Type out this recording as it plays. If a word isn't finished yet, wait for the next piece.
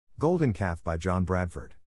Golden Calf by John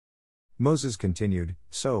Bradford. Moses continued,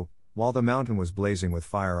 So, while the mountain was blazing with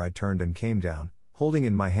fire, I turned and came down, holding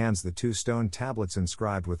in my hands the 2 stone tablets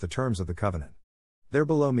inscribed with the terms of the covenant. There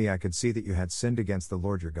below me I could see that you had sinned against the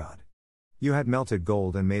Lord your God. You had melted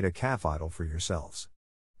gold and made a calf idol for yourselves.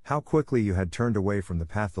 How quickly you had turned away from the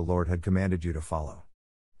path the Lord had commanded you to follow.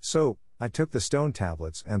 So, I took the stone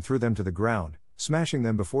tablets and threw them to the ground, smashing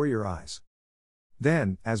them before your eyes.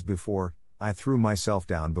 Then, as before, I threw myself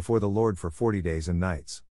down before the Lord for 40 days and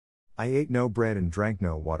nights. I ate no bread and drank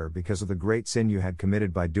no water because of the great sin you had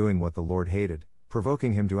committed by doing what the Lord hated,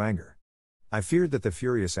 provoking him to anger. I feared that the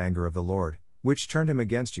furious anger of the Lord, which turned him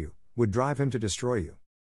against you, would drive him to destroy you.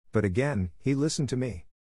 But again, he listened to me.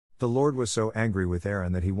 The Lord was so angry with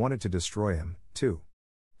Aaron that he wanted to destroy him, too.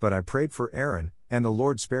 But I prayed for Aaron, and the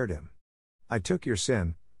Lord spared him. I took your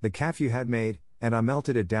sin, the calf you had made, and I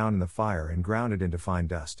melted it down in the fire and ground it into fine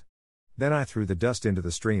dust. Then I threw the dust into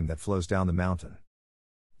the stream that flows down the mountain.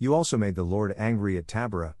 You also made the Lord angry at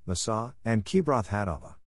Taberah, Massah, and Kibroth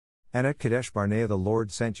Hattaavah. And at Kadesh Barnea the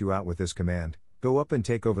Lord sent you out with this command, Go up and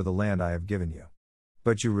take over the land I have given you.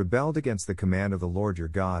 But you rebelled against the command of the Lord your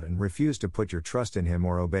God and refused to put your trust in him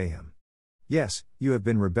or obey him. Yes, you have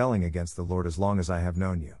been rebelling against the Lord as long as I have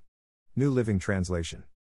known you. New Living Translation.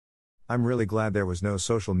 I'm really glad there was no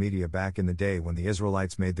social media back in the day when the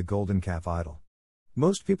Israelites made the golden calf idol.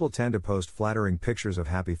 Most people tend to post flattering pictures of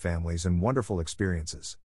happy families and wonderful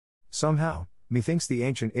experiences. Somehow, methinks the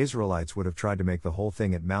ancient Israelites would have tried to make the whole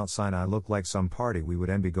thing at Mount Sinai look like some party we would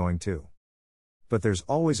envy going to. But there's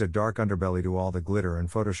always a dark underbelly to all the glitter and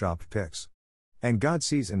photoshopped pics. And God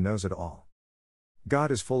sees and knows it all.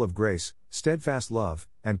 God is full of grace, steadfast love,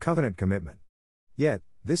 and covenant commitment. Yet,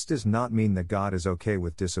 this does not mean that God is okay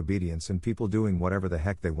with disobedience and people doing whatever the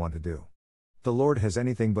heck they want to do. The Lord has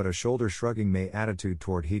anything but a shoulder-shrugging May attitude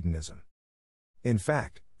toward hedonism. In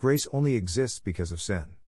fact, grace only exists because of sin.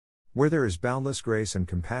 Where there is boundless grace and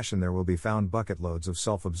compassion there will be found bucket-loads of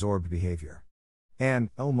self-absorbed behavior.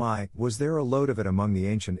 And, oh my, was there a load of it among the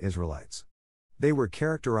ancient Israelites. They were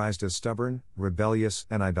characterized as stubborn, rebellious,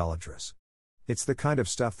 and idolatrous. It's the kind of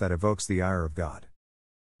stuff that evokes the ire of God.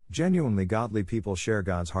 Genuinely godly people share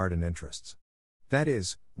God's heart and interests. That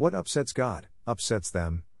is, what upsets God, upsets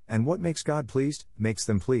them, and what makes God pleased, makes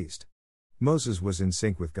them pleased. Moses was in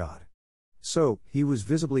sync with God. So, he was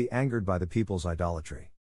visibly angered by the people's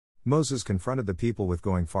idolatry. Moses confronted the people with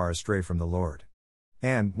going far astray from the Lord.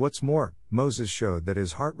 And, what's more, Moses showed that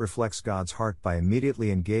his heart reflects God's heart by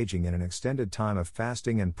immediately engaging in an extended time of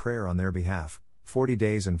fasting and prayer on their behalf, 40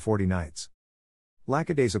 days and 40 nights.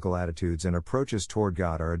 Lackadaisical attitudes and approaches toward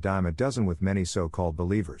God are a dime a dozen with many so-called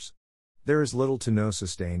believers. There is little to no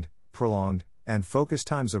sustained, prolonged, and focused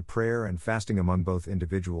times of prayer and fasting among both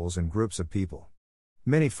individuals and groups of people.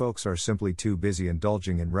 Many folks are simply too busy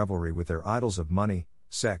indulging in revelry with their idols of money,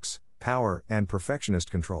 sex, power, and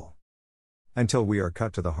perfectionist control. Until we are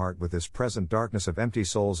cut to the heart with this present darkness of empty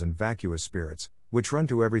souls and vacuous spirits, which run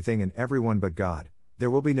to everything and everyone but God,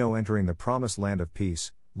 there will be no entering the promised land of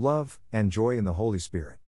peace, love, and joy in the Holy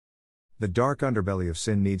Spirit. The dark underbelly of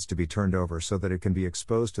sin needs to be turned over so that it can be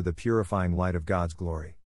exposed to the purifying light of God's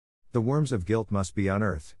glory. The worms of guilt must be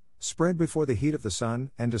unearthed, spread before the heat of the sun,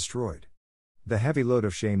 and destroyed. The heavy load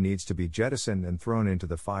of shame needs to be jettisoned and thrown into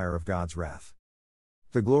the fire of God's wrath.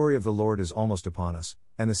 The glory of the Lord is almost upon us,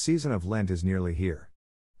 and the season of Lent is nearly here.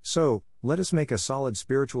 So, let us make a solid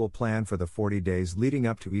spiritual plan for the 40 days leading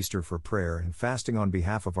up to Easter for prayer and fasting on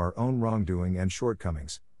behalf of our own wrongdoing and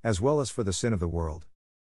shortcomings, as well as for the sin of the world.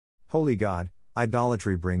 Holy God,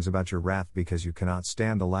 idolatry brings about your wrath because you cannot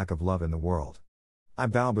stand the lack of love in the world. I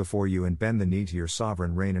bow before you and bend the knee to your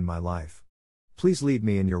sovereign reign in my life. Please lead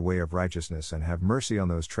me in your way of righteousness and have mercy on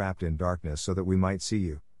those trapped in darkness so that we might see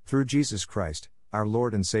you, through Jesus Christ, our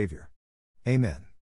Lord and Savior. Amen.